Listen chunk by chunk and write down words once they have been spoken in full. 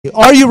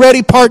Are you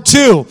ready? Part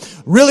 2.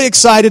 Really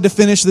excited to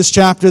finish this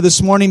chapter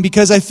this morning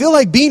because I feel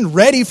like being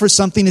ready for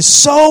something is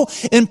so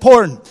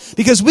important.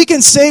 Because we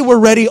can say we're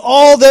ready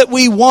all that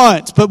we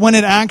want, but when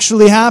it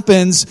actually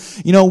happens,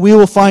 we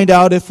will find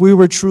out if we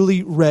were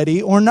truly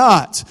ready or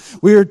not.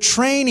 We're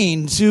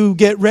training to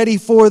get ready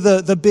for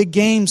the big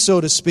game,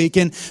 so to speak.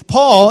 And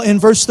Paul, in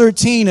verse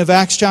 13 of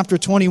Acts chapter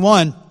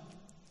 21,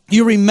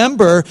 you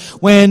remember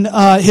when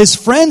his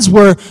friends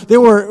were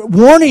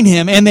warning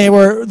him, and they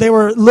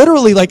were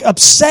literally like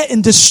upset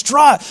and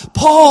distraught.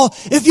 Paul,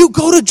 if you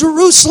go to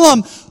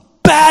Jerusalem,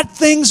 bad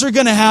things are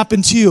going to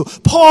happen to you.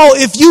 Paul,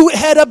 if you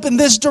head up in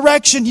this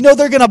direction, they're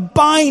going to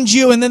bind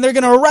you and then they're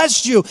going to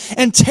arrest you,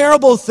 and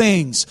terrible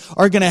things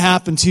are going to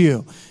happen to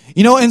you.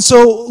 And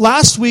so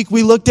last week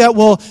we looked at,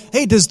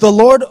 does the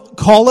Lord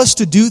call us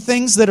to do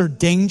things that are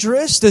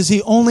dangerous? Does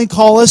He only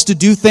call us to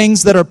do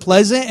things that are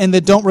pleasant and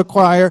that don't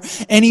require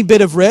any bit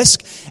of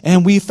risk?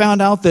 And we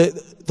found out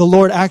that the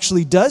Lord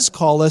actually does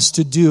call us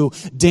to do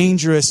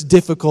dangerous,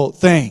 difficult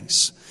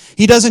things.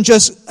 He doesn't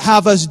just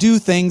have us do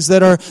things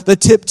that are the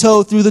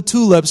tiptoe through the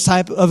tulips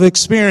type of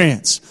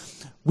experience.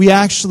 We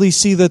actually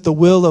see that the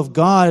will of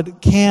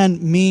God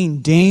can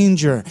mean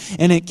danger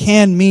and it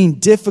can mean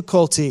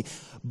difficulty.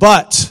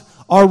 But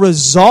our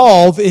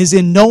resolve is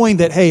in knowing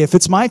that, hey, if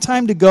it's my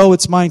time to go,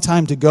 it's my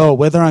time to go.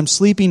 Whether I'm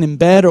sleeping in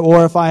bed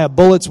or if I have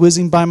bullets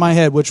whizzing by my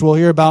head, which we'll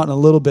hear about in a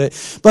little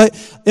bit. But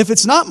if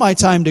it's not my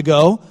time to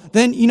go,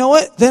 then you know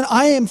what? Then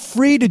I am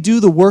free to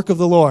do the work of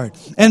the Lord.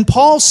 And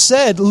Paul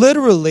said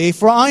literally,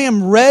 for I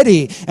am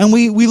ready. And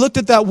we looked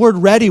at that word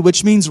ready,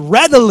 which means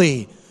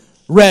readily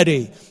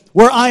ready.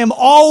 Where I am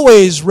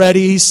always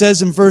ready, he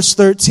says in verse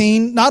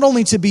 13, not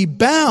only to be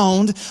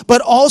bound,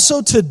 but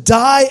also to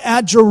die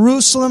at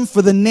Jerusalem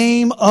for the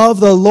name of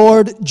the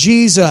Lord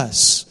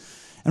Jesus.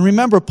 And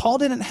remember, Paul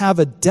didn't have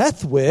a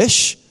death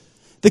wish.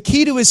 The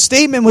key to his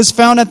statement was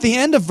found at the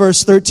end of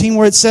verse 13,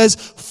 where it says,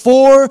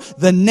 for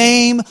the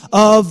name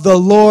of the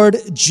Lord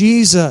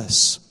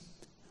Jesus.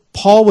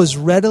 Paul was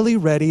readily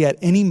ready at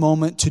any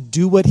moment to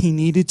do what he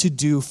needed to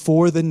do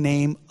for the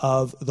name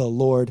of the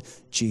Lord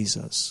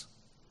Jesus.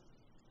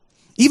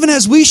 Even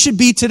as we should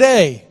be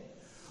today.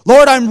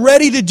 Lord, I'm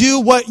ready to do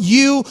what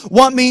you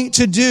want me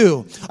to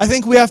do. I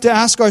think we have to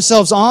ask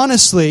ourselves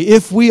honestly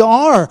if we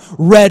are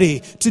ready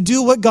to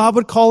do what God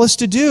would call us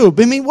to do.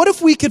 I mean, what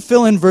if we could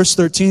fill in verse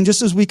 13,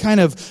 just as we kind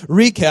of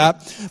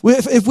recap,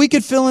 if we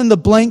could fill in the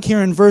blank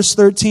here in verse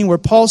 13 where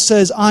Paul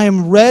says, I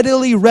am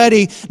readily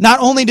ready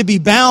not only to be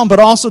bound, but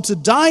also to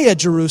die at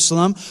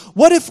Jerusalem.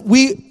 What if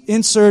we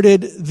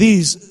inserted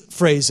these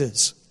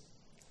phrases?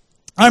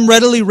 I'm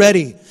readily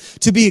ready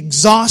to be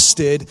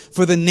exhausted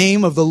for the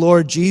name of the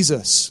Lord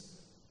Jesus.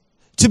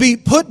 To be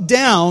put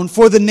down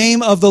for the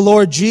name of the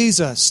Lord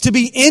Jesus. To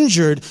be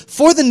injured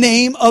for the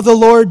name of the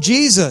Lord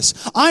Jesus.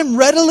 I'm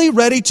readily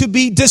ready to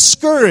be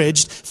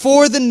discouraged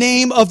for the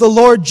name of the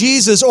Lord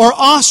Jesus, or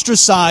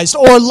ostracized,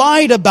 or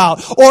lied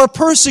about, or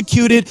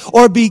persecuted,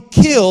 or be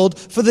killed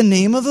for the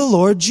name of the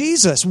Lord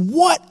Jesus.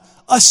 What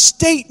a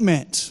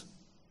statement!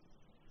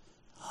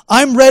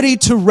 I'm ready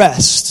to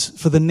rest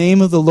for the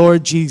name of the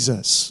Lord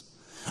Jesus.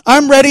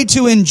 I'm ready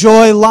to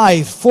enjoy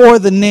life for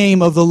the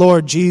name of the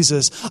Lord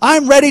Jesus.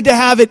 I'm ready to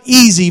have it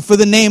easy for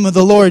the name of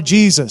the Lord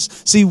Jesus.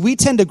 See, we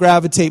tend to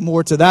gravitate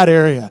more to that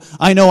area.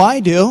 I know I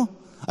do.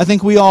 I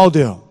think we all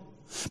do.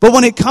 But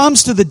when it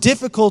comes to the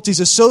difficulties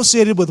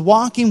associated with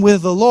walking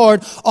with the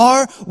Lord,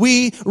 are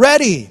we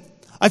ready?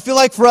 I feel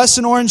like for us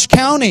in Orange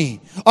County,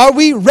 are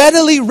we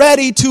readily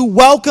ready to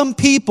welcome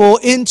people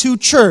into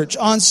church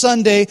on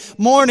Sunday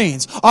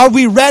mornings? Are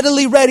we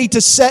readily ready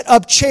to set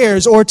up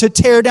chairs or to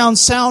tear down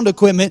sound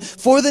equipment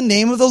for the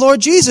name of the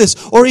Lord Jesus?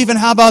 Or even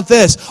how about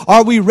this?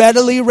 Are we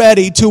readily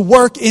ready to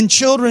work in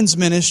children's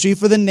ministry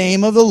for the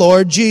name of the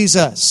Lord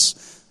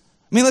Jesus?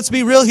 I mean, let's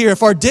be real here.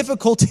 If our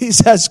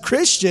difficulties as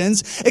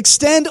Christians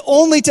extend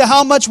only to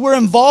how much we're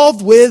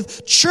involved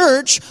with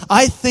church,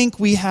 I think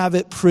we have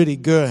it pretty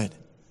good.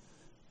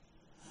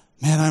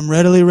 Man, I'm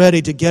readily ready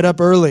to get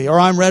up early, or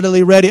I'm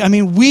readily ready. I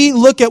mean, we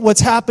look at what's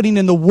happening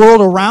in the world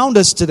around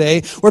us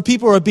today, where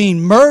people are being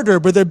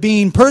murdered, where they're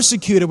being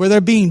persecuted, where they're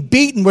being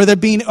beaten, where they're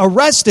being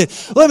arrested.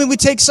 Well, I mean, we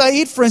take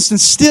Saeed, for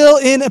instance, still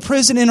in a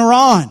prison in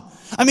Iran.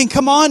 I mean,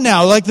 come on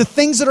now, like the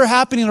things that are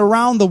happening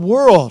around the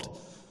world.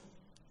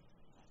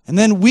 And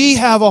then we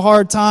have a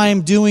hard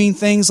time doing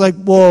things like,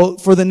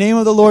 for the name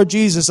of the Lord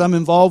Jesus, I'm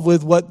involved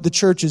with what the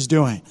church is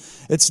doing.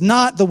 It's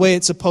not the way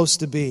it's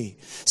supposed to be.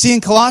 See,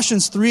 in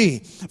Colossians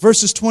 3,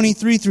 verses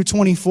 23 through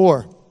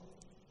 24,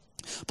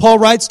 Paul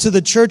writes to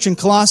the church in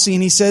Colossae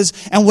and he says,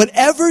 and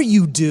whatever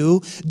you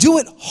do, do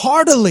it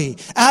heartily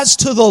as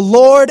to the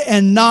Lord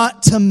and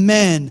not to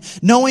men,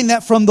 knowing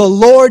that from the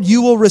Lord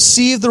you will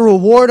receive the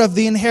reward of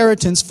the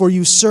inheritance, for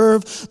you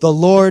serve the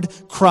Lord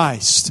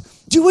Christ.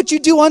 Do what you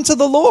do unto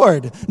the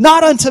Lord,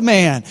 not unto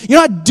man. You're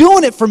not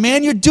doing it for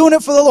man, you're doing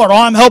it for the Lord. Oh,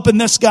 I'm helping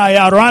this guy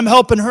out, or I'm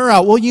helping her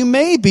out. Well, you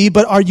may be,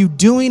 but are you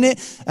doing it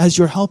as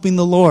you're helping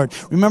the Lord?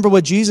 Remember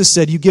what Jesus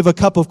said, you give a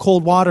cup of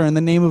cold water in the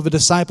name of a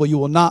disciple, you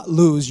will not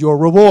lose your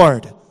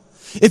reward.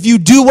 If you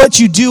do what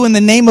you do in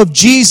the name of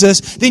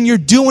Jesus, then you're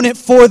doing it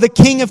for the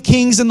King of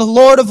Kings and the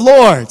Lord of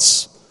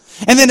Lords.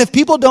 And then if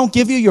people don't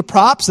give you your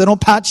props, they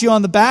don't pat you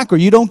on the back, or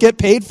you don't get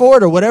paid for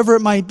it, or whatever it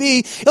might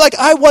be, you're like,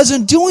 I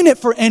wasn't doing it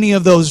for any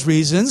of those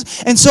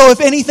reasons. And so if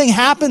anything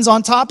happens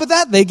on top of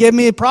that, they give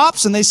me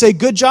props and they say,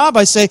 good job.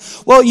 I say,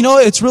 well,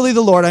 it's really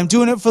the Lord. I'm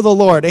doing it for the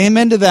Lord.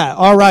 Amen to that.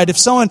 All right. If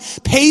someone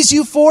pays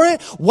you for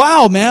it,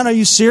 wow, man, are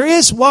you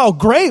serious? Wow,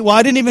 great. Well,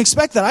 I didn't even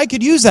expect that. I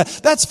could use that.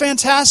 That's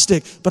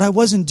fantastic. But I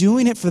wasn't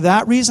doing it for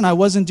that reason. I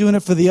wasn't doing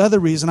it for the other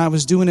reason. I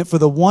was doing it for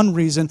the one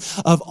reason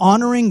of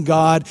honoring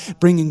God,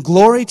 bringing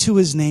glory to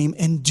His name,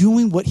 and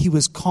doing what He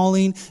was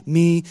calling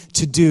me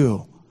to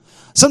do.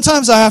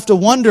 Sometimes I have to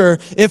wonder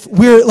if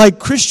we're like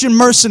Christian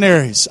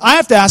mercenaries. I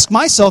have to ask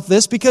myself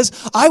this because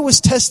I was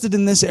tested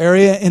in this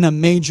area in a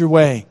major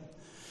way.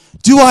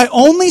 Do I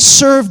only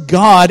serve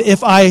God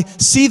if I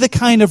see the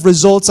kind of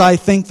results I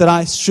think that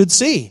I should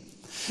see?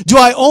 Do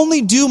I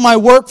only do my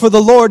work for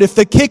the Lord if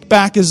the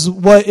kickback is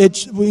what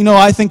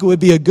I think it would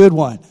be a good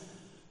one?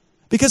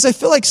 Because I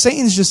feel like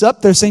Satan's just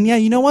up there saying, yeah,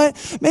 you know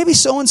what? Maybe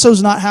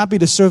so-and-so's not happy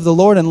to serve the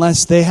Lord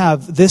unless they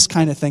have this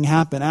kind of thing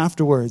happen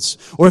afterwards.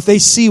 Or if they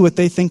see what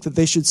they think that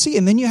they should see.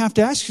 And then you have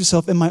to ask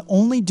yourself, am I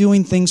only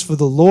doing things for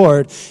the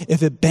Lord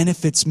if it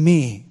benefits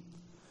me?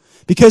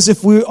 Because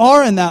if we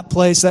are in that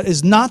place, that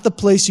is not the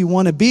place you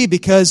want to be,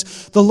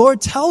 because the Lord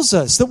tells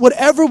us that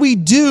whatever we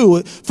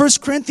do, 1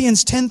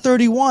 Corinthians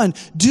 10:31,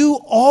 do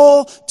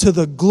all to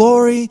the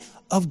glory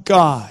of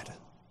God.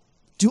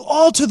 Do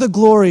all to the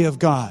glory of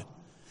God.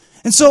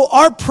 And so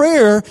our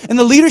prayer and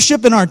the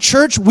leadership in our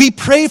church, we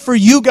pray for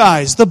you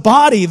guys, the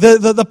body,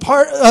 the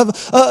part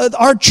of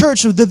our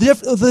church, of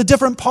the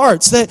different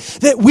parts,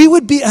 that we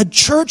would be a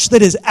church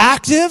that is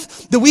active,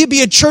 that we would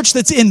be a church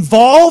that's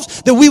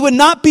involved, that we would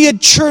not be a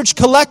church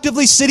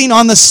collectively sitting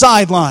on the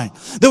sideline,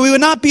 that we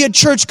would not be a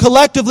church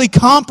collectively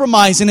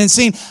compromising and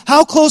seeing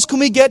how close can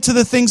we get to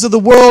the things of the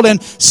world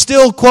and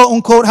still, quote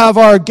unquote, have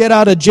our get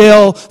out of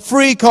jail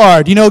free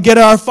card, get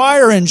our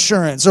fire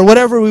insurance or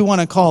whatever we want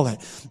to call it.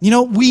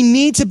 We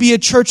need to be a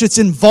church that's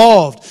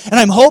involved. And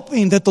I'm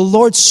hoping that the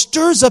Lord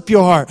stirs up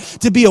your heart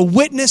to be a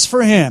witness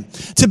for Him,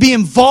 to be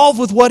involved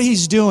with what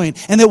He's doing,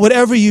 and that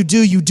whatever you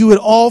do it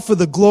all for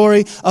the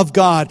glory of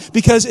God.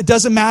 Because it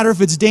doesn't matter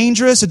if it's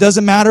dangerous, it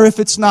doesn't matter if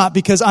it's not,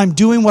 because I'm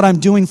doing what I'm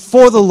doing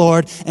for the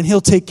Lord, and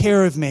He'll take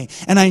care of me.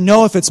 And I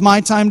know if it's my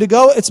time to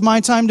go, it's my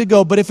time to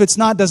go. But if it's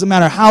not, it doesn't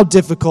matter how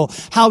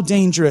difficult, how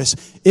dangerous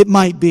it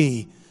might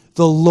be.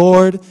 The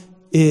Lord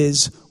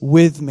is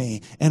with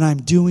me, and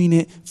I'm doing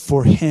it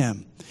for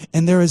Him.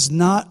 And there is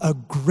not a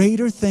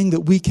greater thing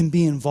that we can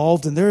be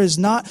involved in. There is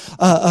not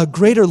a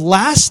greater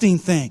lasting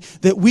thing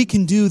that we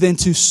can do than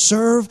to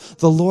serve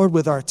the Lord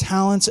with our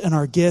talents and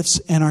our gifts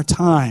and our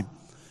time.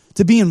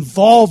 To be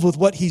involved with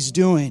what He's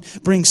doing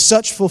brings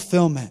such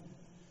fulfillment.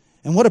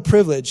 And what a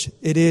privilege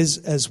it is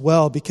as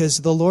well, because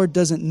the Lord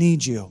doesn't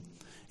need you,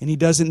 and He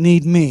doesn't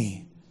need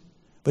me,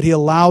 but He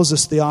allows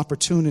us the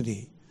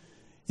opportunity.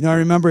 I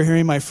remember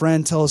hearing my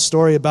friend tell a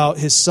story about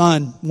his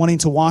son wanting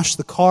to wash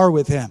the car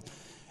with him,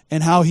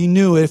 and how he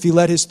knew if he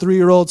let his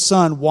 3-year-old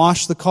son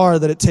wash the car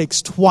that it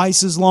takes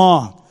twice as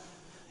long.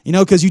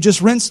 Because you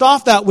just rinsed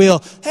off that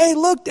wheel. Hey,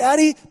 look,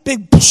 Daddy,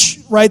 big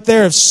right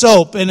there of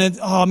soap. And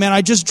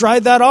I just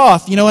dried that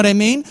off. You know what I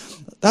mean?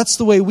 That's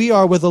the way we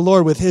are with the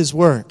Lord, with His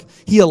work.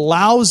 He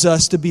allows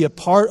us to be a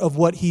part of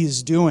what He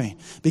is doing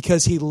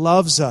because He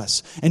loves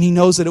us and He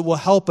knows that it will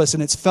help us,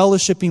 and it's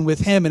fellowshipping with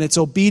Him and it's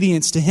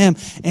obedience to Him,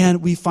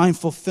 and we find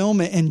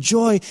fulfillment and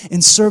joy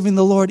in serving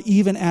the Lord,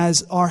 even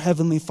as our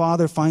Heavenly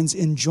Father finds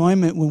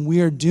enjoyment when we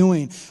are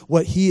doing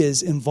what He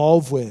is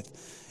involved with.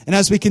 And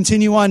as we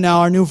continue on now,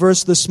 our new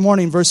verse this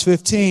morning, verse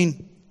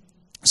 15.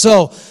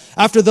 So,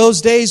 after those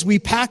days, we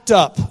packed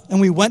up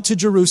and we went to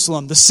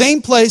Jerusalem, the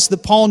same place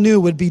that Paul knew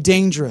would be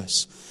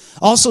dangerous.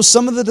 Also,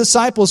 some of the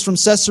disciples from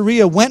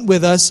Caesarea went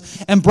with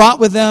us and brought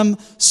with them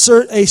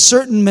a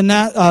certain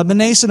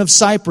Manason of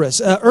Cyprus,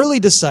 an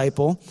early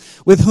disciple,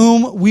 with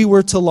whom we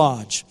were to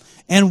lodge.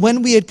 And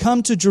when we had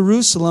come to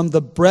Jerusalem,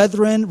 the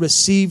brethren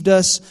received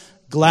us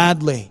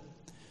gladly.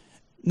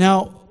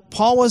 Now,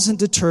 Paul wasn't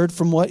deterred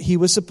from what he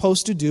was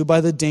supposed to do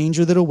by the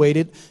danger that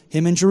awaited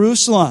him in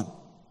Jerusalem.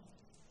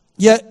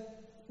 Yet,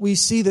 we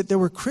see that there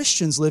were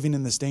Christians living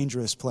in this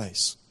dangerous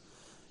place.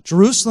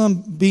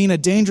 Jerusalem being a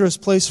dangerous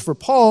place for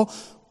Paul,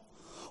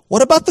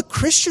 what about the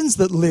Christians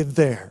that live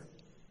there?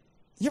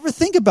 You ever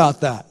think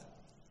about that?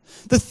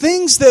 The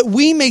things that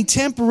we may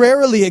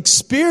temporarily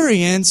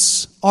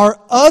experience are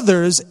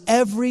others'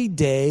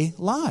 everyday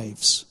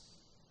lives.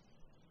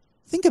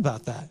 Think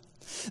about that.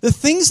 The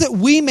things that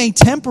we may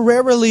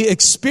temporarily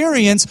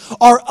experience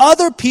are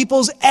other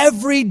people's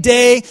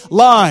everyday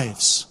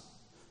lives.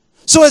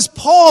 So as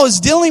Paul is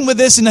dealing with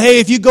this, and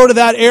hey, if you go to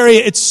that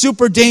area, it's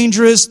super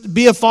dangerous,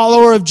 be a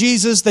follower of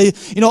Jesus,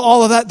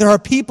 all of that. There are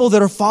people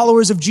that are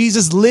followers of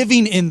Jesus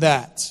living in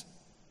that.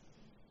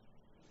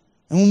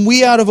 And when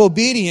we, out of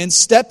obedience,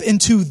 step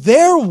into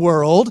their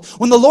world,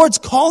 when the Lord's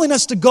calling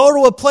us to go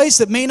to a place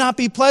that may not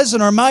be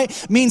pleasant or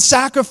might mean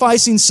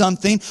sacrificing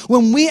something,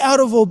 when we, out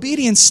of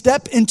obedience,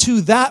 step into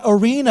that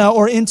arena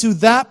or into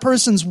that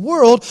person's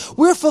world,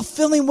 we're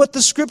fulfilling what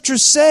the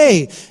Scriptures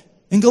say.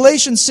 In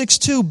Galatians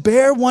 6:2,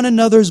 bear one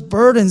another's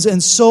burdens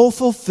and so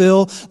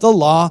fulfill the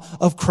law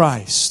of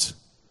Christ.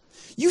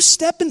 You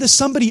step into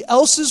somebody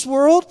else's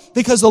world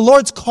because the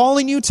Lord's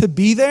calling you to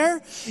be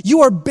there,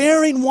 you are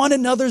bearing one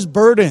another's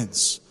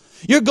burdens.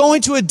 You're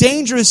going to a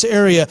dangerous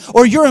area,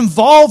 or you're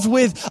involved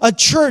with a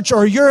church,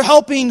 or you're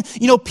helping,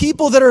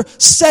 people that are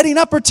setting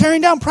up or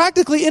tearing down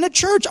practically in a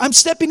church. I'm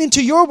stepping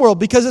into your world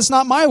because it's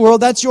not my world,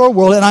 that's your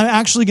world, and I'm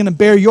actually going to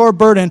bear your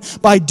burden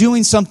by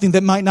doing something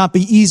that might not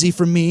be easy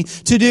for me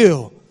to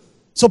do.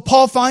 So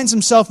Paul finds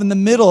himself in the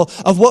middle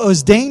of what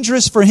was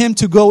dangerous for him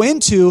to go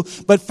into,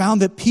 but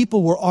found that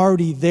people were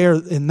already there,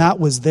 and that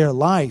was their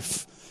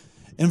life.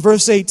 In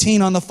verse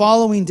 18, on the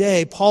following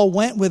day, Paul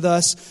went with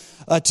us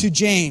to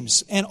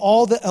James, and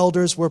all the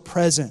elders were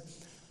present.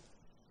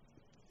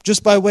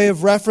 Just by way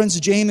of reference,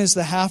 James is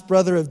the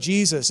half-brother of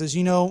Jesus. As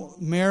you know,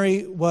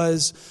 Mary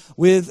was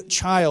with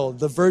child,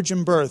 the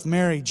virgin birth,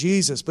 Mary,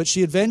 Jesus. But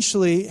she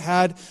eventually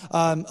had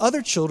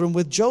other children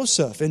with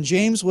Joseph. And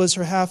James was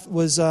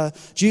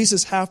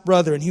Jesus'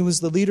 half-brother, and he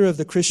was the leader of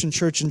the Christian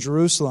church in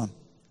Jerusalem.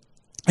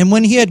 And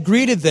when he had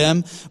greeted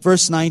them,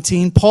 verse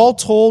 19, Paul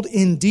told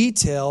in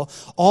detail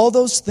all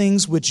those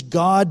things which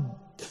God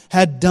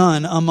had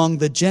done among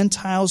the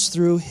Gentiles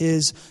through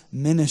his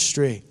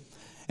ministry.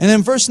 And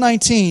then verse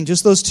 19,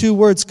 just those two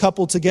words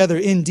coupled together,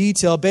 in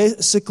detail,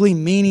 basically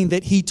meaning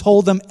that he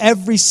told them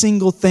every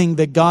single thing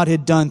that God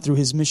had done through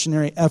his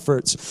missionary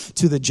efforts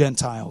to the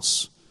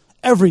Gentiles.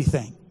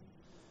 Everything.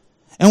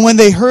 And when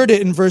they heard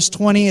it in verse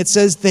 20, it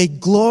says they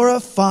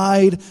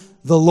glorified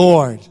the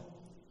Lord.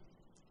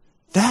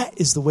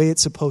 That is the way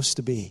it's supposed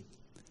to be.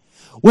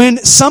 When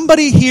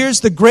somebody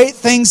hears the great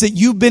things that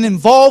you've been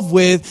involved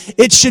with,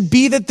 it should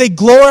be that they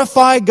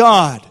glorify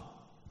God.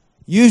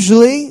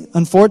 Usually,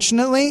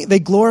 unfortunately, they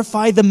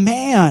glorify the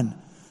man,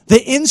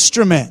 the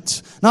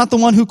instrument, not the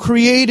one who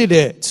created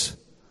it.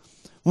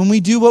 When we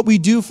do what we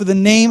do for the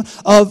name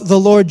of the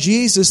Lord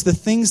Jesus, the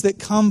things that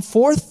come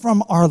forth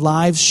from our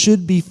lives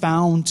should be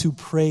found to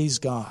praise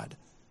God.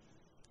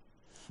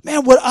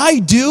 Man, what I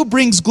do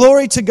brings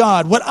glory to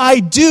God. What I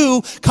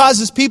do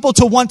causes people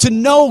to want to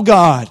know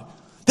God.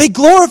 They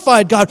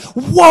glorified God.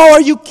 Whoa,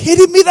 are you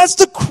kidding me? That's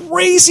the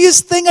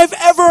craziest thing I've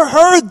ever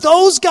heard.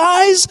 Those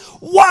guys?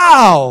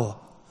 Wow.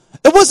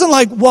 It wasn't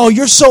like, whoa,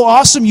 you're so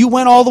awesome, you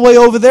went all the way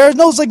over there.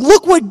 No, it's like,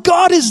 look what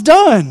God has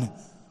done.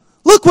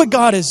 Look what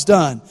God has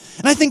done.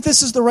 And I think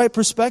this is the right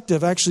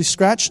perspective. Actually,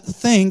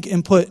 think,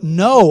 and put,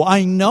 no,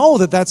 I know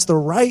that that's the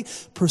right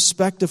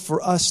perspective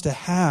for us to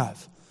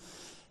have.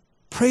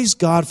 Praise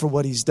God for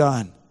what He's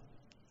done.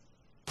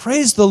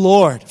 Praise the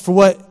Lord for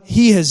what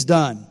He has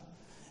done.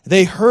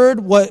 They heard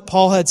what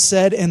Paul had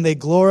said, and they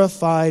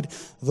glorified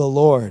the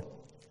Lord.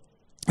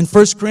 In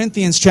 1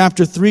 Corinthians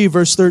chapter 3,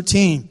 verse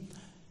 13,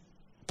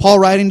 Paul,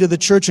 writing to the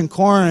church in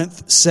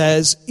Corinth,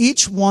 says,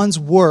 each one's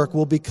work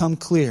will become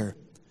clear.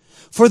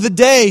 For the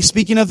day,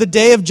 speaking of the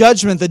day of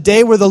judgment, the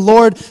day where the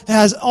Lord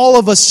has all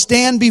of us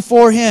stand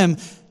before Him,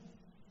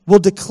 will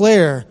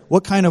declare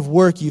what kind of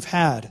work you've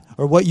had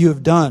or what you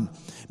have done.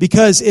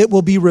 Because it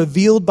will be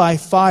revealed by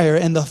fire,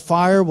 and the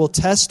fire will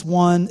test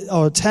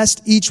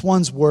each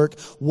one's work,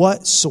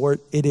 what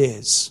sort it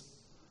is.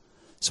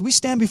 So we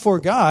stand before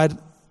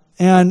God,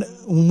 and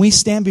when we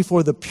stand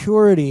before the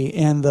purity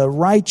and the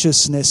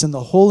righteousness and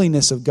the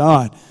holiness of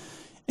God,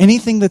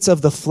 anything that's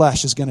of the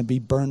flesh is going to be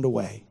burned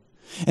away.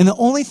 And the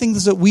only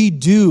things that we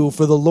do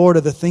for the Lord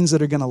are the things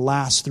that are going to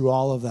last through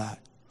all of that.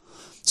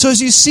 So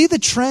as you see the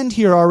trend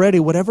here already,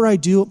 whatever I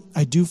do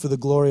for the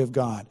glory of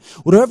God.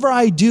 Whatever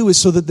I do is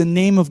so that the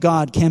name of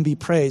God can be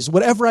praised.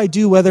 Whatever I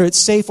do, whether it's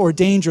safe or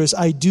dangerous,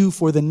 I do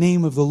for the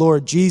name of the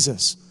Lord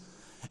Jesus.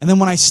 And then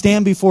when I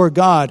stand before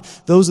God,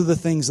 those are the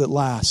things that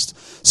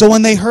last. So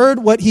when they heard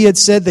what he had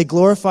said, they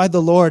glorified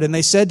the Lord, and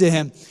they said to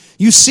him,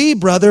 you see,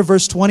 brother,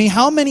 verse 20,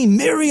 how many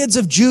myriads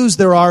of Jews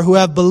there are who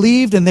have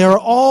believed, and they are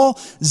all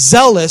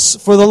zealous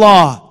for the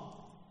law.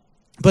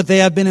 But they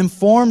have been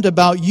informed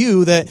about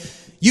you that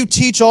you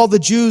teach all the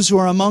Jews who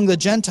are among the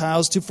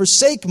Gentiles to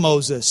forsake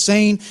Moses,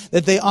 saying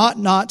that they ought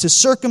not to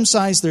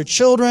circumcise their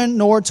children,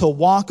 nor to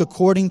walk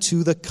according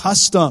to the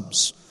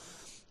customs.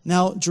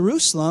 Now,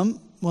 Jerusalem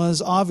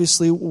was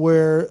obviously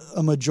where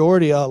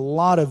a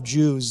lot of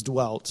Jews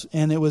dwelt.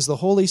 And it was the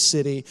holy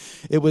city.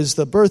 It was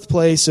the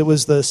birthplace. It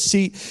was the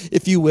seat,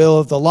 if you will,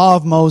 of the law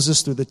of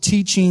Moses through the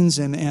teachings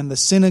and the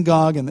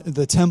synagogue and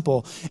the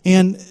temple.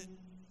 And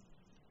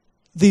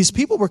these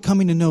people were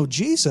coming to know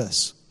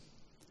Jesus.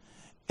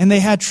 And they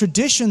had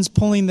traditions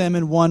pulling them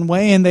in one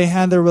way, and they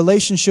had their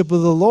relationship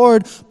with the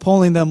Lord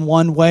pulling them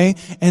one way,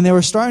 and they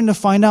were starting to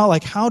find out,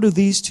 like, how do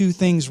these two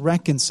things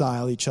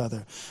reconcile each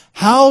other?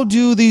 How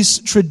do these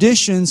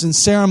traditions and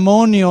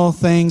ceremonial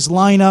things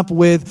line up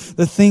with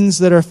the things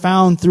that are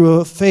found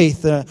through a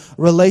faith, a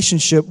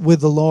relationship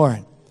with the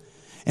Lord?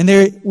 And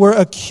they were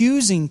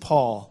accusing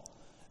Paul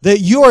that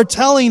you are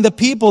telling the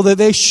people that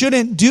they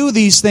shouldn't do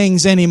these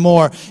things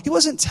anymore. He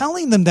wasn't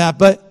telling them that,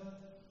 but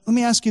let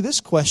me ask you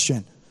this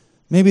question.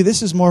 Maybe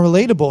this is more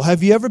relatable.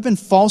 Have you ever been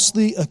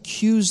falsely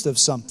accused of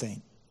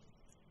something?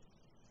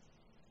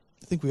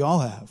 I think we all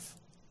have.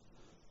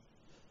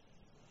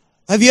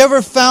 Have you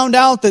ever found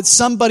out that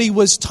somebody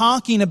was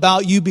talking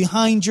about you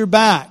behind your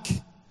back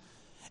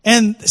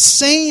and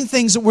saying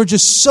things that were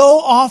just so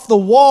off the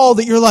wall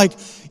that you're like,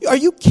 are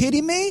you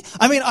kidding me?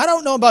 I mean, I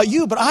don't know about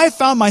you, but I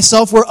found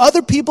myself where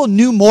other people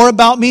knew more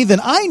about me than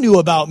I knew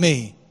about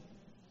me.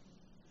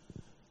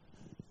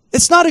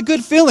 It's not a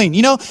good feeling,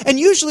 and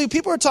usually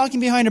people are talking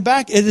behind our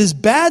back. It is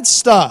bad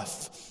stuff.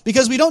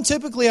 Because we don't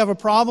typically have a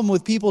problem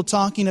with people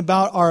talking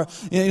about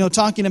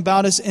talking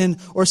about us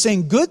or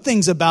saying good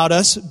things about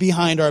us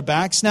behind our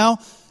backs. Now,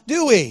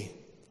 do we?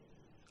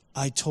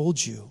 I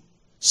told you,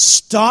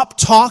 stop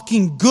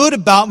talking good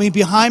about me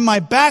behind my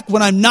back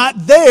when I'm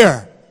not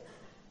there.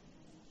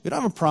 We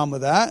don't have a problem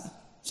with that.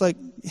 It's like,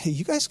 hey,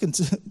 you guys can,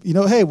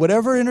 hey,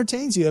 whatever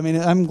entertains you. I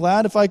mean, I'm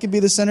glad if I could be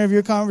the center of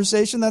your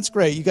conversation. That's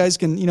great. You guys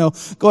can,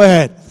 go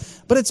ahead.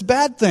 But it's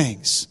bad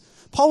things.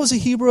 Paul was a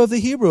Hebrew of the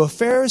Hebrew, a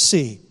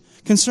Pharisee.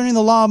 Concerning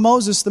the law of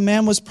Moses, the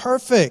man was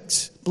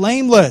perfect,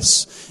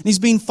 blameless. And he's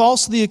being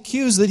falsely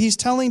accused that he's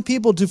telling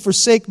people to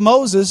forsake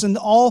Moses and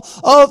all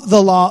of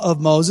the law of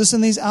Moses,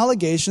 and these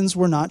allegations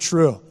were not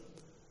true.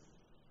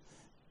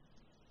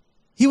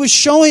 He was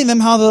showing them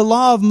how the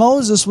law of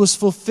Moses was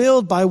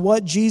fulfilled by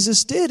what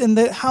Jesus did, and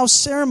that how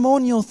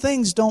ceremonial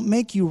things don't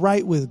make you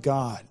right with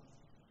God.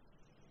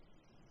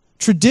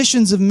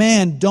 Traditions of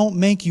man don't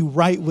make you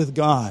right with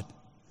God.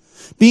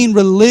 Being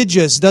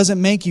religious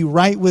doesn't make you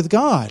right with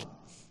God.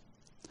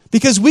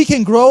 Because we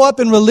can grow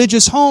up in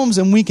religious homes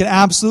and we can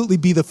absolutely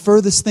be the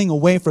furthest thing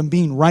away from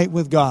being right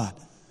with God.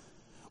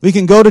 We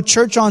can go to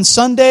church on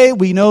Sunday,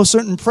 we know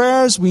certain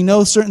prayers, we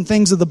know certain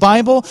things of the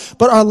Bible,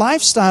 but our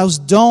lifestyles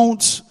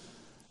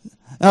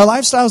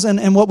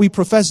and what we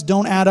profess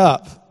don't add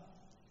up.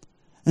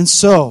 And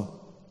so,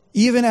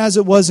 even as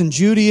it was in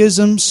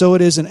Judaism, so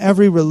it is in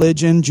every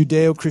religion,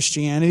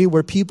 Judeo-Christianity,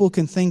 where people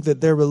can think that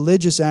their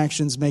religious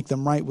actions make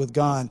them right with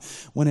God,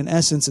 when in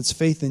essence it's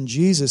faith in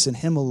Jesus and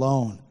Him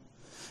alone.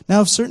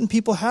 Now, if certain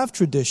people have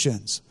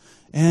traditions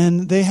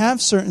and they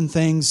have certain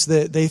things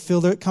that they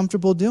feel they're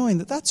comfortable doing,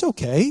 that's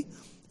okay.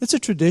 It's a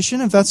tradition.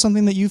 If that's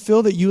something that you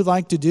feel that you would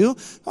like to do,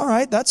 all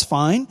right, that's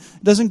fine.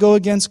 It doesn't go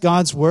against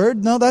God's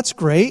word. No, that's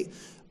great.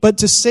 But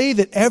to say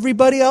that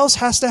everybody else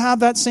has to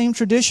have that same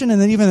tradition,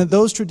 and that even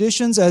those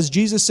traditions, as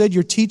Jesus said,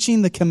 you're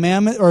teaching the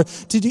commandment or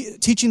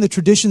teaching the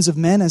traditions of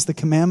men as the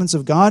commandments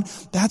of God,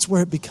 that's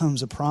where it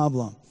becomes a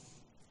problem.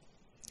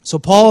 So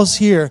Paul's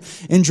here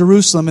in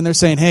Jerusalem, and they're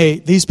saying, hey,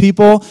 these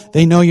people,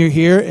 they know you're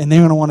here, and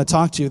they're going to want to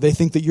talk to you. They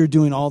think that you're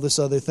doing all these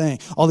other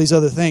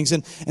things.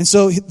 And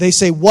so they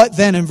say, what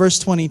then, in verse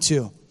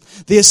 22?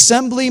 The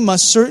assembly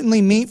must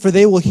certainly meet, for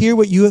they will hear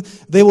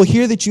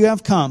that you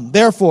have come.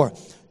 Therefore,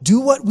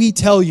 do what we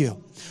tell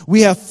you.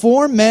 We have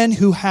 4 men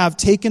who have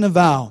taken a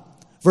vow.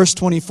 Verse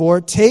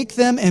 24, take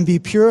them and be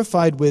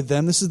purified with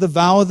them. This is the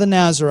vow of the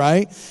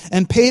Nazirite.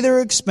 And pay their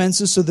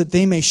expenses so that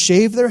they may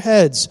shave their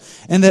heads,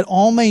 and that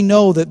all may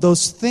know that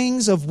those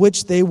things of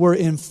which they were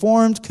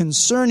informed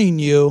concerning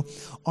you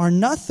are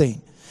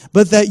nothing,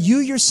 but that you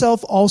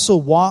yourself also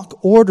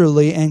walk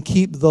orderly and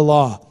keep the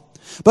law.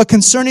 But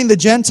concerning the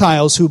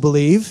Gentiles who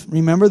believe,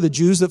 remember the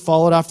Jews that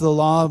followed after the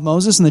law of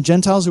Moses and the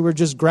Gentiles who were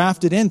just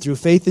grafted in through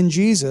faith in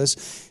Jesus.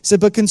 He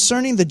said, but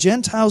concerning the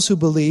Gentiles who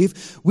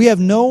believe, we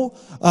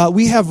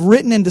have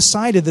written and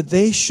decided that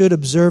they should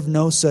observe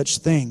no such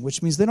thing,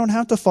 which means they don't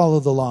have to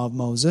follow the law of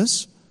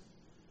Moses,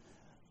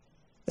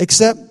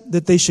 except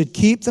that they should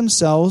keep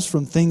themselves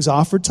from things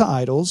offered to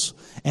idols,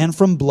 and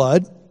from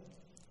blood,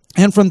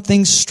 and from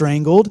things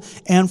strangled,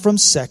 and from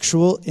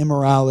sexual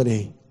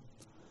immorality.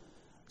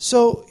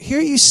 So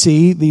here you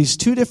see these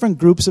 2 different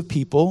groups of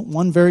people,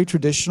 one very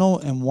traditional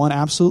and one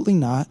absolutely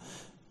not,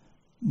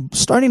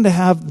 starting to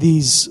have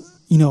these,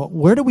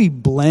 where do we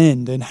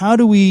blend and how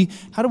do we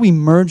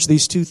merge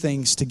these 2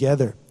 things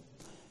together?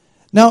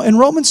 Now, in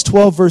Romans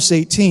 12, verse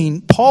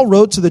 18, Paul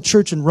wrote to the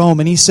church in Rome,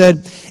 and he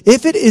said,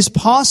 if it is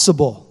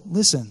possible,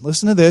 listen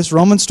to this,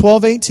 Romans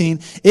 12, 18,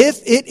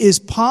 if it is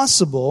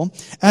possible,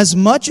 as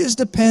much as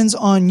depends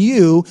on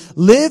you,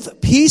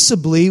 live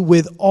peaceably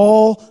with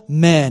all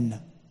men.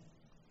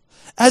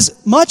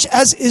 As much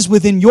as is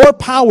within your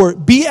power,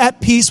 be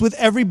at peace with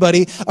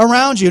everybody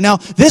around you. Now,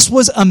 this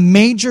was a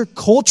major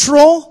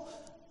cultural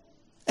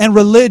and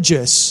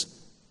religious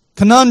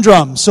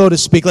conundrum, so to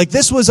speak. Like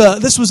this was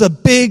a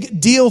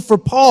big deal for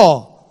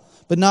Paul,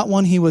 but not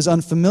one he was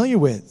unfamiliar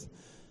with.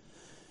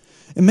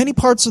 In many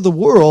parts of the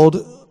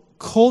world,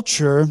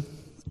 culture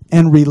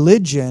and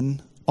religion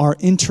are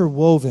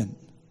interwoven.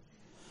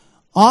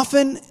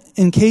 Often,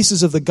 in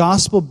cases of the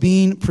gospel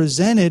being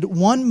presented,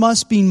 one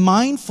must be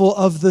mindful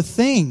of the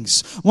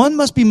things. One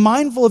must be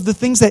mindful of the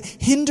things that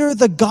hinder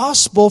the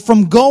gospel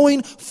from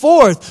going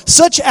forth,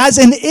 such as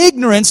an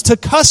ignorance to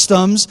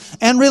customs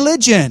and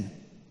religion.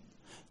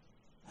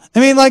 I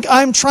mean, like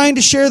I'm trying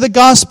to share the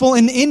gospel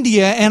in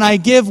India and I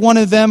give one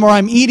of them, or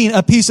I'm eating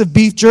a piece of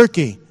beef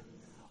jerky.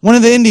 One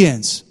of the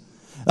Indians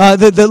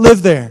that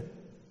live there.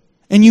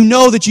 And you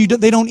know that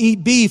they don't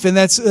eat beef, and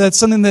that's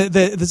something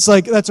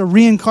that's a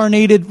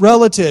reincarnated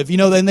relative,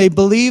 and they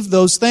believe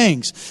those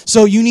things.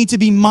 So you need to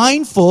be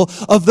mindful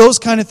of those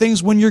kind of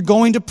things when you're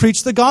going to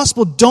preach the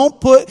gospel.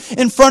 Don't put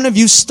in front of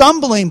you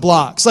stumbling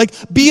blocks. Like,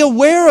 be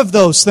aware of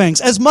those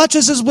things. As much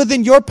as is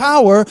within your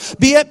power,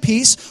 be at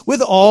peace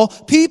with all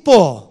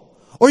people.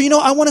 Or,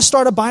 I want to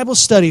start a Bible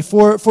study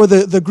for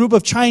the group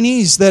of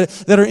Chinese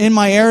that are in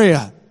my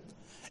area.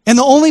 And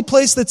the only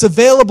place that's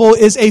available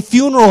is a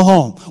funeral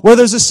home where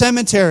there's a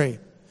cemetery.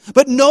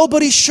 But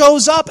nobody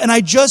shows up, and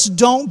I just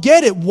don't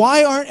get it.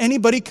 Why aren't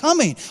anybody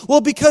coming?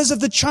 Well, because of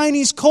the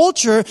Chinese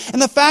culture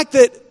and the fact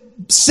that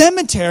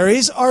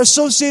cemeteries are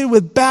associated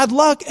with bad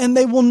luck, and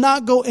they will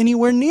not go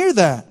anywhere near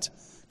that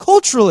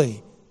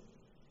culturally.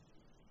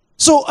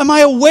 So am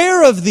I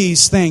aware of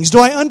these things? Do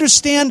I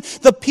understand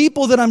the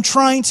people that I'm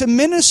trying to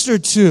minister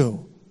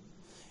to?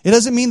 It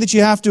doesn't mean that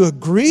you have to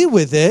agree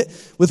with it,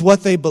 with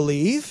what they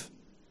believe.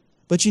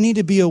 But you need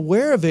to be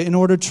aware of it in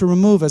order to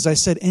remove, as I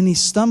said, any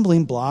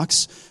stumbling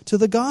blocks to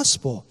the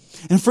gospel.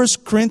 In 1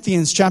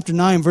 Corinthians chapter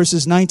 9,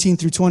 verses 19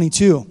 through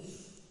 22,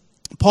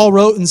 Paul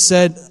wrote and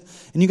said,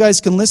 and you guys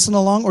can listen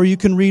along or you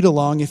can read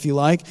along if you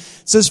like. It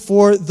says,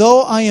 "For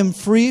though I am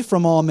free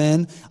from all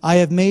men, I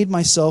have made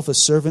myself a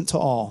servant to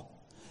all,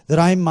 that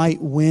I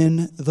might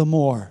win the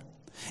more.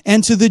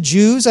 And to the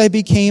Jews I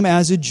became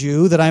as a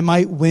Jew, that I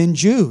might win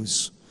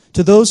Jews.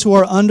 To those who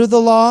are under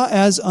the law,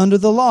 as under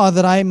the law,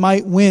 that I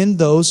might win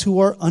those who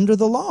are under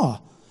the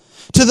law.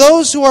 To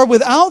those who are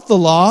without the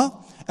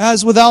law,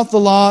 as without the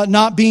law,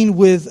 not being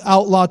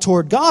without law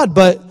toward God,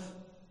 but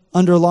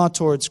under law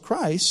towards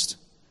Christ,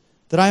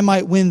 that I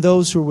might win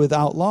those who are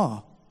without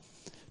law.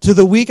 To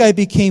the weak I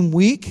became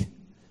weak,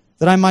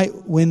 that I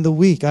might win the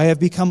weak. I have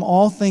become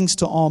all things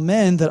to all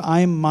men, that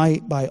I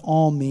might by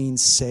all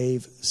means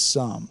save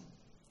some."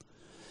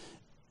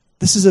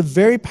 This is a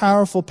very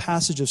powerful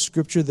passage of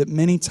Scripture that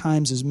many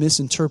times is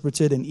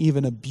misinterpreted and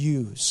even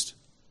abused.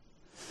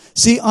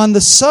 See, on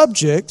the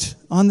subject,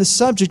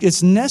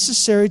 it's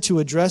necessary to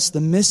address the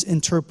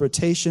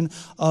misinterpretation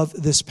of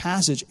this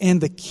passage.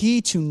 And the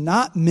key to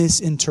not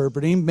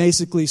misinterpreting,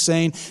 basically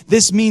saying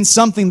this means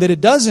something that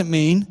it doesn't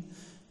mean,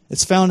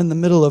 it's found in the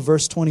middle of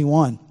verse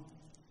 21.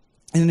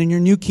 And in your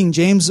New King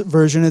James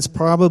Version, it's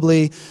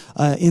probably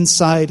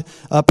inside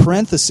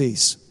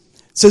parentheses.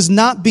 It says,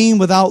 "Not being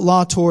without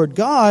law toward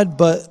God,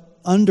 but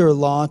under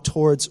law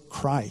towards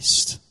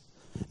Christ."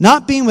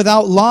 Not being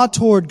without law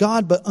toward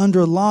God, but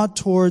under law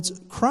towards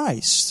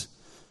Christ.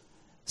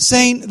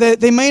 Saying that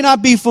they may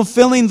not be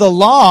fulfilling the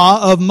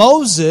law of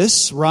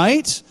Moses,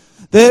 right?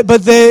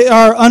 But they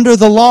are under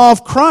the law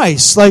of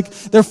Christ. Like,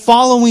 they're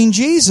following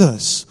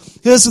Jesus.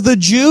 Because the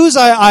Jews,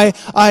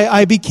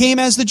 I became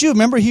as the Jew.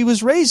 Remember, he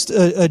was raised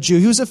a Jew.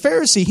 He was a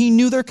Pharisee. He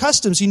knew their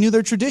customs. He knew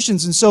their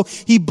traditions. And so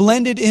he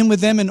blended in with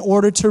them in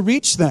order to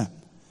reach them.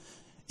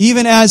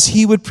 Even as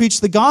he would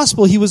preach the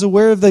gospel, he was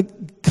aware of the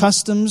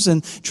customs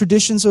and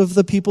traditions of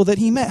the people that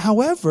he met.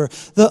 However,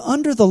 the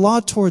under the law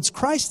towards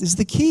Christ is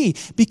the key,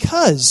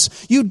 because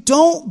you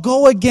don't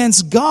go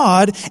against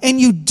God and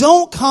you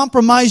don't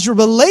compromise your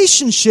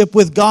relationship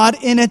with God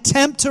in an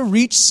attempt to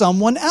reach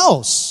someone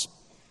else.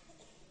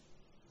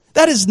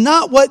 That is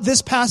not what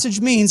this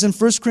passage means in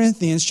 1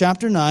 Corinthians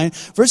chapter 9,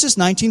 verses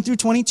 19 through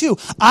 22.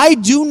 I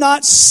do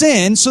not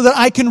sin so that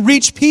I can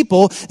reach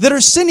people that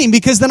are sinning,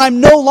 because then I'm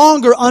no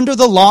longer under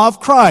the law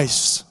of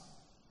Christ.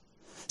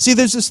 See,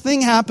 there's this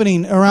thing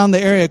happening around the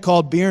area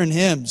called beer and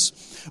hymns,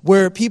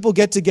 where people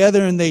get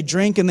together and they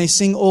drink and they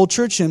sing old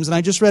church hymns. And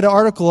I just read an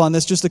article on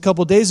this just a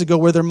couple days ago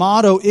where their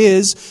motto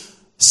is,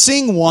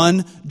 "Sing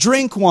one,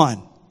 drink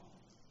one."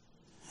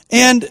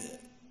 And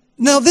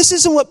now, this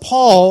isn't what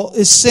Paul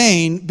is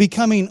saying,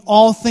 becoming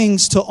all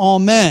things to all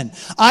men.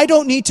 I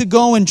don't need to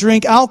go and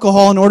drink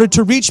alcohol in order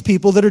to reach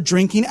people that are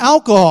drinking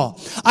alcohol.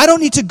 I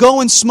don't need to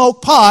go and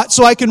smoke pot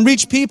so I can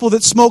reach people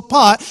that smoke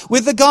pot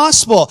with the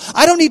gospel.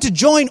 I don't need to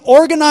join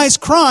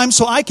organized crime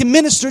so I can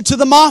minister to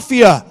the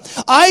mafia.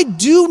 I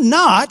do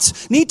not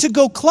need to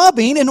go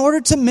clubbing in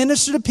order to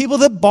minister to people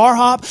that bar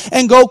hop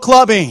and go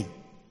clubbing.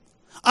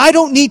 I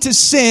don't need to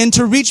sin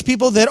to reach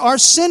people that are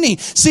sinning.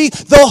 See,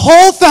 the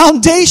whole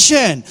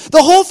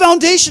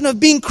foundation of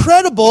being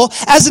credible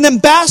as an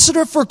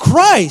ambassador for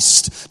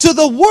Christ to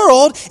the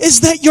world is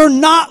that you're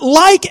not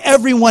like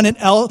everyone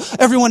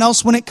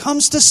else when it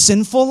comes to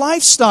sinful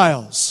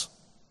lifestyles.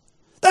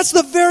 That's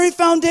the very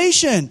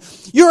foundation.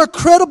 You're a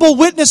credible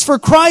witness for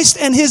Christ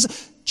and His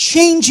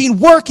changing,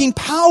 working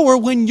power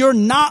when you're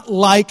not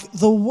like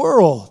the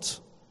world.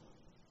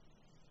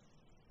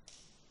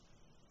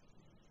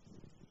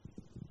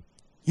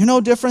 You're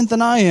no different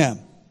than I am.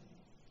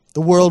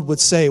 The world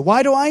would say,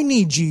 why do I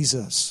need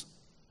Jesus?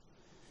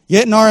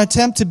 Yet in our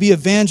attempt to be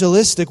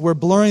evangelistic, we're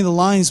blurring the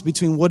lines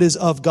between what is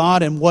of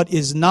God and what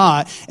is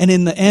not. And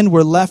in the end,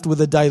 we're left with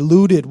a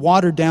diluted,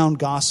 watered-down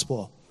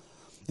gospel.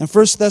 In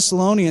 1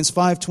 Thessalonians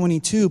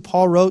 5:22,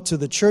 Paul wrote to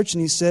the church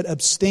and he said,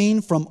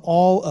 abstain from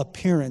all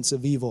appearance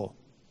of evil.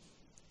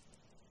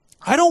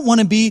 I don't want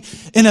to be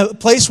in a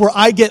place where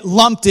I get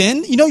lumped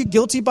in. You know, you're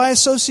guilty by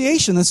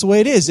association. That's the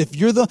way it is. If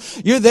you're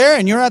there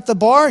and you're at the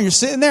bar and you're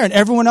sitting there and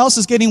everyone else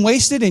is getting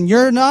wasted and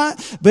you're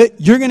not, but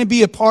you're going to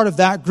be a part of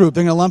that group.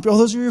 They're going to lump you. Oh,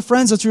 those are your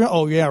friends.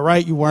 Oh, yeah,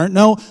 right. You weren't.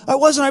 No, I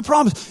wasn't. I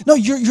promise. No,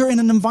 you're in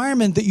an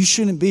environment that you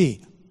shouldn't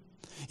be.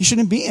 You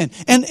shouldn't be in.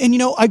 And you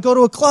know, I go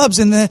to a clubs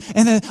and then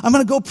I'm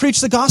going to go preach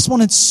the gospel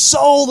and it's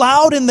so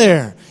loud in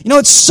there. You know,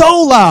 it's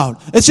so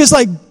loud. It's just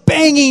like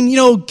banging, you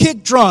know,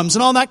 kick drums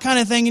and all that kind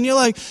of thing. And you're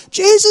like,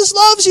 Jesus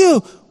loves you.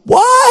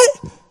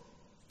 What?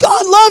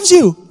 God loves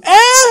you.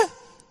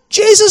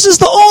 Jesus is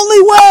the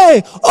only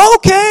way.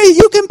 Okay,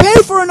 you can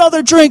pay for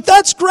another drink.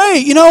 That's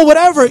great. You know,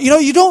 whatever. You know,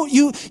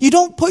 you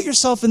don't put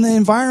yourself in the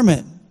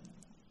environment.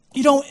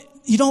 You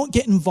don't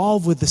get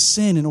involved with the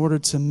sin in order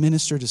to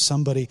minister to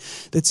somebody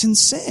that's in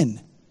sin.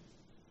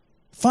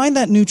 Find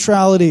that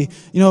neutrality,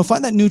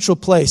 find that neutral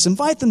place.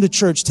 Invite them to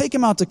church. Take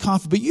them out to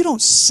coffee. But you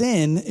don't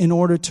sin in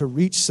order to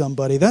reach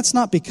somebody. That's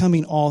not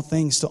becoming all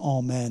things to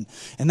all men.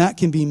 And that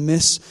can be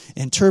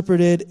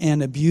misinterpreted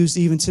and abused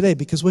even today.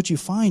 Because what you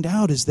find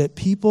out is that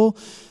people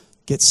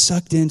get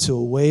sucked into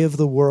a way of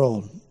the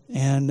world.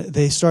 And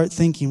they start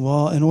thinking,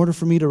 well, in order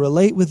for me to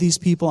relate with these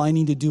people, I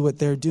need to do what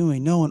they're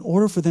doing. No, in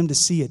order for them to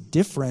see a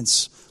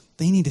difference,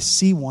 they need to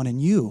see one in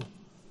you.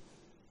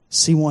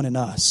 See one in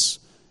us.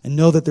 And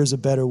know that there's a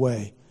better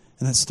way.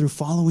 And that's through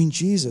following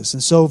Jesus.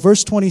 And so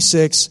verse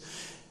 26,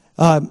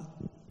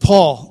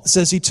 Paul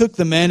says he took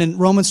the men. In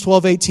Romans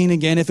 12:18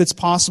 again, if it's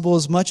possible,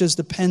 as much as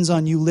depends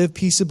on you, live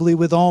peaceably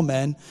with all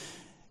men.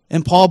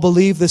 And Paul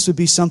believed this would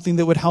be something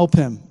that would help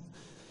him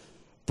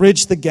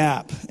bridge the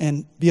gap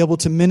and be able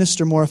to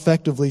minister more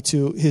effectively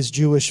to his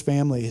Jewish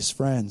family, his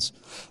friends.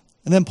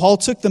 And then Paul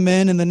took the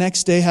men, and the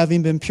next day,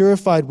 having been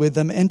purified with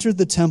them, entered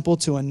the temple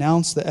to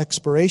announce the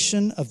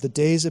expiration of the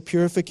days of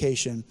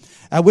purification,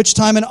 at which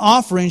time an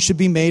offering should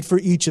be made for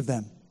each of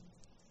them.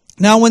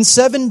 Now when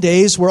 7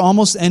 days were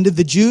almost ended,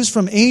 the Jews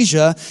from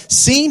Asia,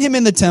 seeing him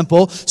in the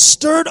temple,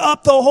 stirred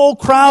up the whole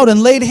crowd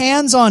and laid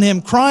hands on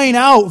him, crying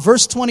out,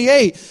 verse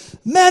 28,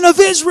 Men of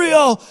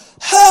Israel,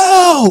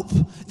 help!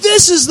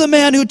 This is the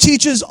man who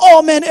teaches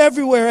all men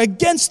everywhere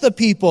against the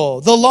people,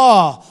 the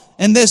law,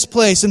 in this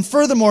place. And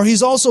furthermore,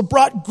 he's also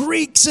brought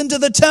Greeks into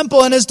the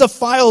temple and has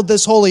defiled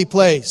this holy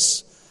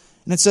place.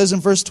 And it says in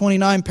verse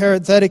 29,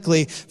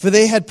 parenthetically, for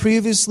they had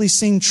previously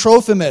seen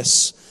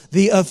Trophimus,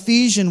 the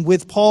Ephesian,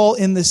 with Paul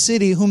in the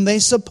city, whom they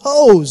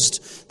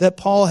supposed that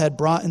Paul had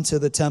brought into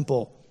the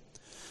temple.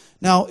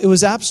 Now, it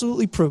was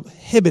absolutely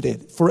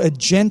prohibited for a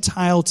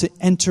Gentile to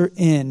enter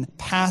in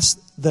past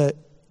the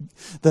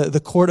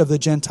court of the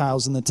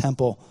Gentiles in the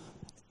temple.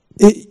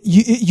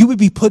 You would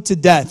be put to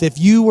death if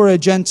you were a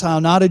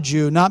Gentile, not a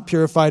Jew, not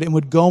purified, and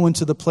would go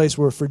into the place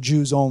where for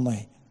Jews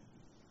only.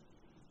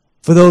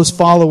 For those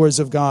followers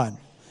of God.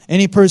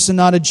 Any person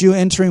not a Jew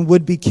entering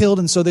would be killed.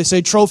 And so they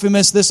say,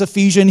 Trophimus, this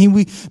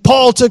Ephesian,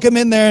 Paul took him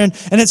in there.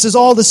 And it says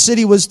all the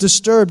city was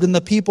disturbed, and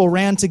the people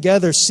ran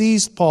together,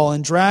 seized Paul,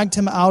 and dragged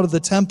him out of the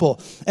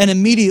temple. And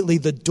immediately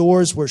the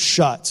doors were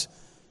shut.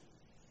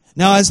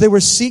 Now as they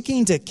were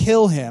seeking to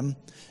kill him,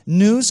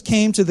 news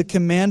came to the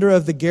commander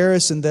of the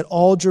garrison that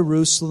all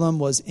Jerusalem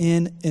was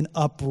in an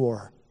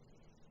uproar.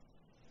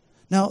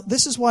 Now,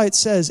 this is why it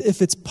says,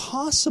 if it's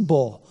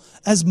possible,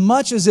 as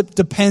much as it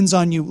depends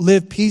on you,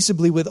 live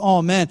peaceably with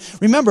all men.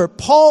 Remember,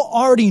 Paul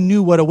already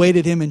knew what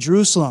awaited him in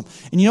Jerusalem.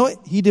 And you know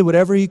what? He did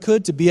whatever he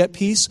could to be at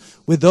peace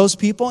with those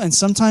people. And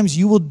sometimes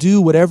you will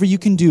do whatever you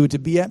can do to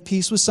be at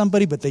peace with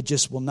somebody, but they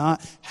just will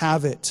not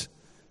have it.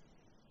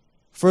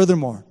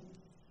 Furthermore,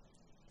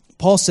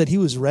 Paul said he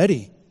was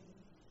ready.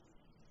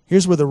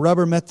 Here's where the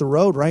rubber met the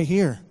road, right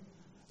here.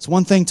 It's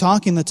one thing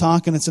talking the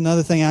talk, and it's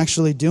another thing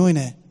actually doing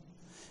it.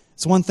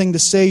 It's one thing to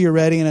say you're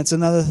ready, and it's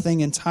another thing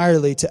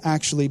entirely to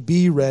actually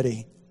be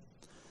ready.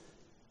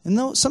 And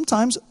though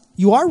sometimes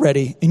you are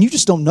ready, and you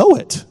just don't know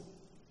it.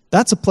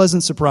 That's a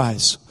pleasant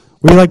surprise.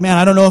 Where you're like, man,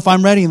 I don't know if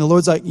I'm ready. And the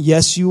Lord's like,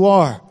 yes, you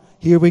are.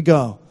 Here we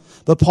go.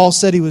 But Paul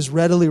said he was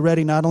readily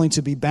ready not only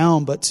to be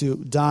bound, but to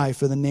die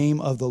for the name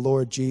of the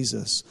Lord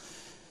Jesus.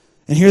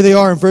 And here they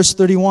are in verse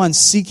 31,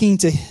 seeking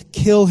to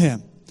kill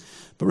him.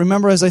 But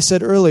remember, as I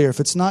said earlier, if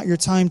it's not your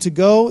time to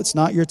go, it's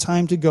not your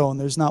time to go. And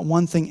there's not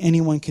one thing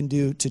anyone can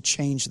do to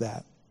change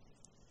that.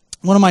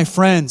 One of my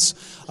friends,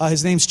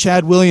 his name's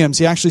Chad Williams.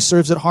 He actually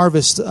serves at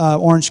Harvest,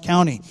 Orange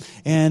County.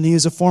 And he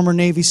is a former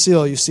Navy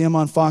SEAL. You see him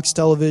on Fox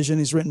television.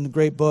 He's written a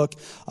great book.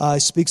 He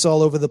speaks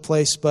all over the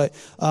place. But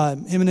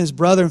him and his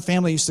brother and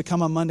family used to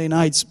come on Monday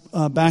nights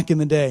back in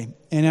the day.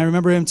 And I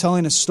remember him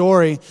telling a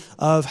story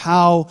of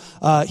how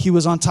he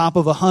was on top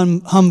of a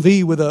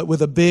Humvee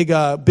with a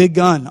big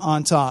gun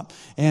on top.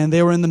 And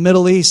they were in the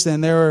Middle East,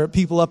 and there were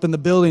people up in the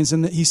buildings.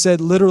 And he said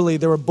literally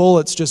there were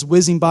bullets just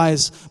whizzing by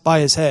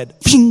his head.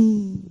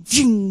 Phing,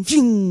 phing,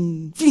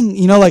 phing, phing.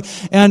 You know, like,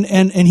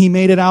 and he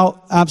made it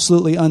out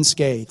absolutely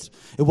unscathed.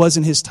 It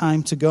wasn't his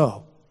time to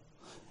go.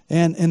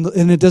 And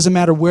it doesn't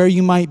matter where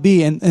you might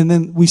be. And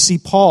then we see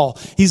Paul.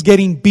 He's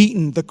getting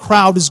beaten. The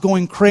crowd is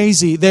going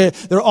crazy.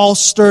 They're all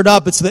stirred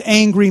up. It's the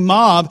angry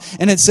mob.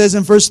 And it says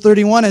in verse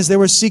 31, as they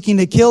were seeking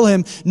to kill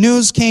him,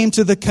 news came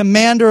to the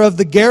commander of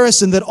the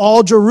garrison that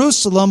all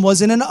Jerusalem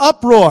was in an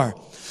uproar.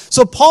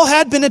 So Paul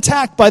had been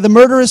attacked by the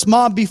murderous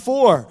mob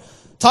before.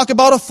 Talk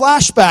about a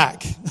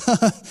flashback.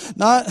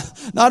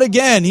 Not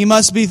again. He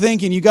must be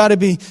thinking, you got to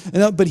be,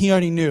 but he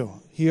already knew.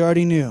 He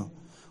already knew.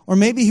 Or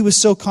maybe he was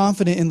so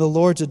confident in the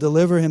Lord to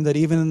deliver him that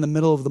even in the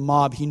middle of the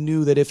mob, he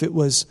knew that if it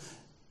was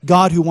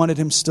God who wanted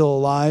him still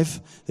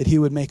alive, that he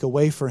would make a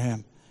way for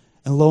him.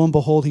 And lo and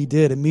behold, he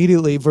did.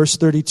 Immediately, verse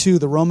 32,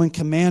 the Roman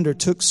commander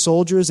took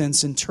soldiers and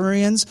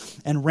centurions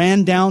and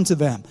ran down to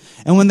them.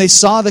 And when they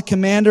saw the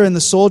commander and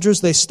the soldiers,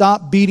 they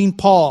stopped beating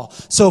Paul.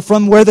 So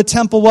from where the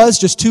temple was,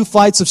 just 2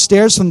 flights of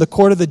stairs from the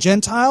court of the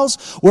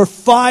Gentiles, were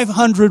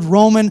 500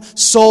 Roman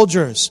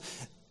soldiers.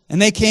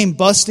 And they came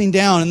busting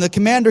down. And the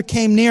commander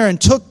came near and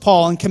took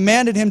Paul and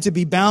commanded him to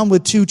be bound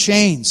with 2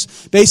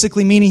 chains.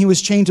 Basically meaning he was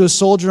chained to a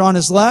soldier on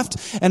his left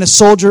and a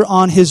soldier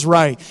on his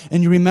right.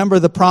 And you remember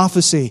the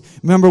prophecy.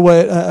 Remember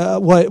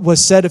what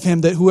was said of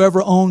him, that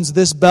whoever owns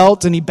this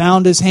belt, and he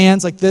bound his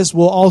hands like this,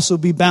 will also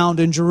be bound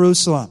in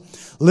Jerusalem.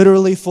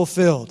 Literally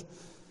fulfilled.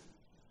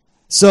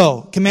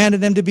 So,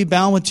 commanded him to be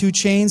bound with 2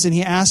 chains, and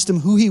he asked him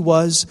who he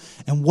was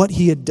and what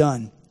he had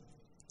done.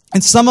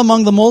 And some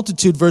among the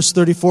multitude, verse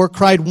 34,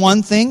 cried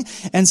one thing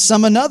and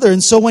some another.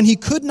 And so when he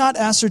could not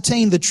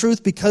ascertain the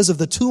truth because of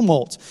the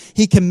tumult,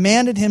 he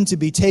commanded him to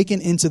be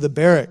taken into the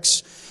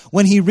barracks.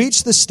 When he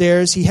reached the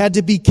stairs, he had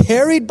to be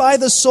carried by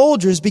the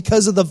soldiers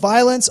because of the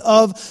violence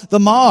of the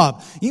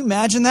mob. You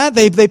imagine that?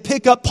 They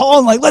pick up Paul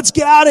and like, let's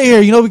get out of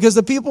here, because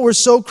the people were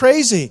so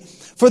crazy.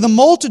 For the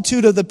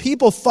multitude of the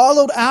people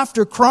followed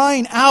after,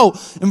 crying out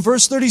in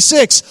verse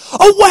 36,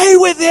 away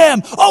with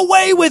him!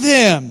 Away with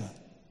him!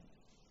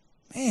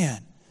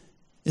 Man,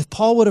 if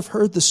Paul would have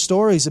heard the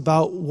stories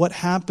about what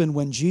happened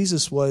when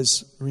Jesus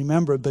was,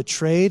 remember,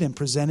 betrayed and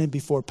presented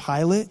before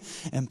Pilate,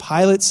 and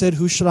Pilate said,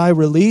 who should I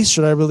release?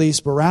 Should I release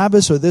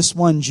Barabbas or this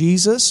one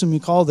Jesus, whom you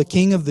call the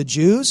King of the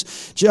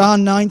Jews?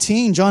 John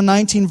 19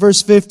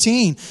 verse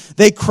 15,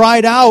 they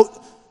cried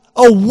out,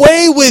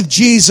 away with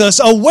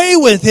Jesus, away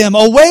with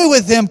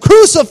him,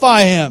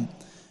 crucify him.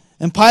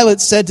 And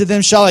Pilate said to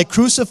them, shall I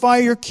crucify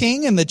your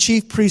king? And the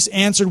chief priests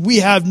answered, we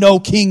have no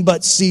king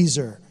but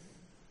Caesar.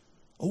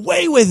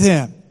 Away with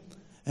him.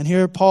 And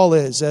here Paul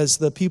is, as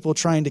the people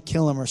trying to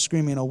kill him are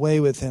screaming, away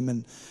with him.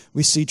 And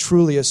we see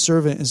truly a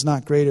servant is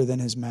not greater than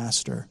his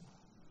master.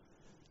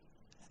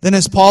 Then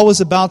as Paul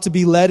was about to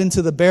be led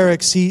into the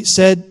barracks, he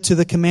said to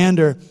the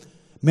commander,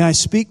 may I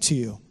speak to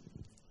you?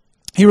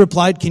 He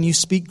replied, can you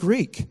speak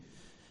Greek?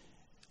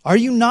 Are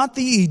you not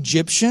the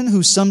Egyptian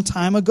who some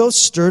time ago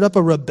stirred up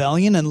a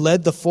rebellion and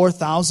led the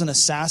 4,000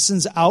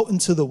 assassins out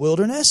into the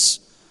wilderness?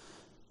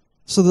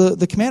 So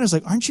the commander's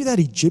like, aren't you that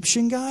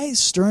Egyptian guy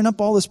stirring up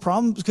all this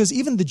problem? Because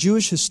even the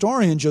Jewish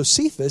historian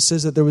Josephus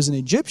says that there was an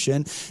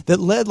Egyptian that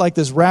led like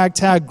this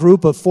ragtag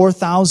group of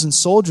 4,000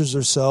 soldiers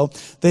or so.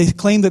 They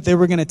claimed that they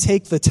were going to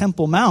take the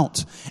Temple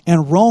Mount,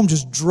 and Rome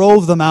just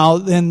drove them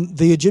out, and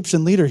the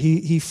Egyptian leader,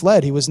 he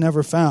fled. He was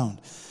never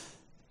found.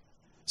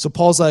 So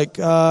Paul's like,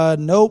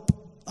 nope,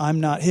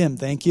 I'm not him,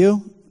 thank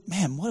you.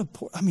 Man,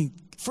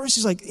 first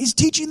he's like, he's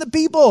teaching the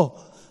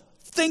people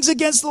things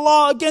against the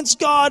law, against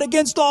God,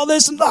 against all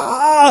this, and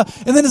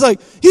then it's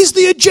like, he's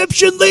the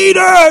Egyptian leader,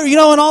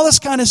 and all this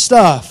kind of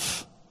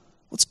stuff.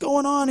 What's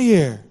going on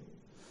here?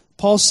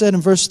 Paul said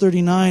in verse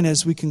 39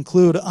 as we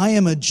conclude, I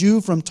am a Jew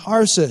from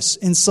Tarsus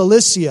in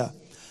Cilicia,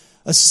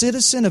 a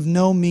citizen of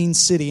no mean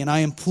city, and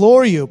I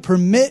implore you,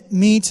 permit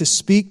me to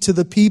speak to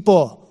the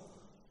people.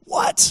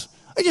 What?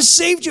 I just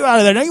saved you out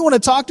of there. Now you want to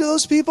talk to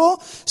those people?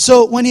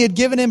 So when he had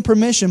given him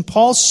permission,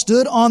 Paul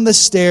stood on the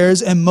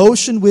stairs and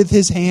motioned with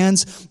his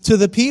hands to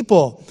the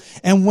people.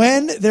 And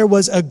when there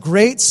was a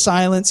great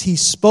silence, he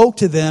spoke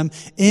to them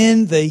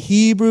in the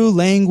Hebrew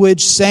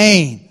language,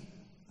 saying,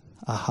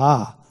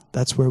 aha,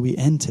 that's where we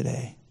end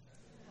today.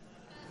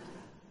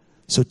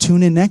 So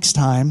tune in next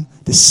time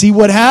to see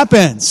what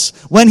happens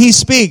when he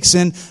speaks.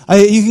 And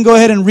you can go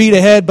ahead and read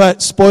ahead,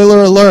 but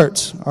spoiler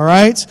alert, all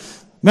right?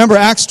 Remember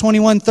Acts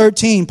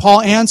 21:13,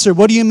 Paul answered,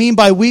 what do you mean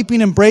by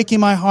weeping and breaking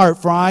my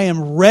heart? For I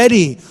am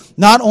ready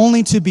not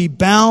only to be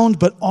bound,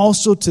 but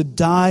also to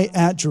die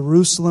at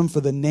Jerusalem for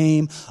the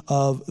name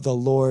of the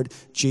Lord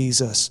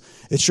Jesus.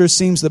 It sure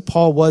seems that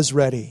Paul was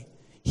ready.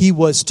 He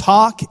was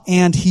talk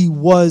and he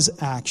was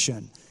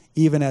action,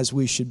 even as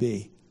we should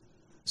be.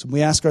 So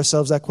we ask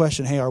ourselves that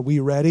question, hey, are we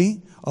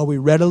ready? Are we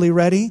readily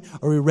ready?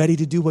 Are we ready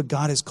to do what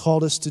God has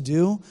called us to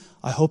do?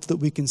 I hope that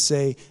we can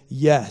say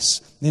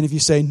yes. And if you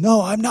say,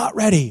 no, I'm not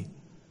ready,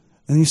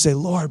 and you say,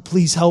 Lord,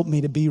 please help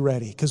me to be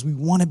ready, because we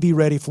want to be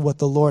ready for what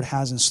the Lord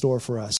has in store for us.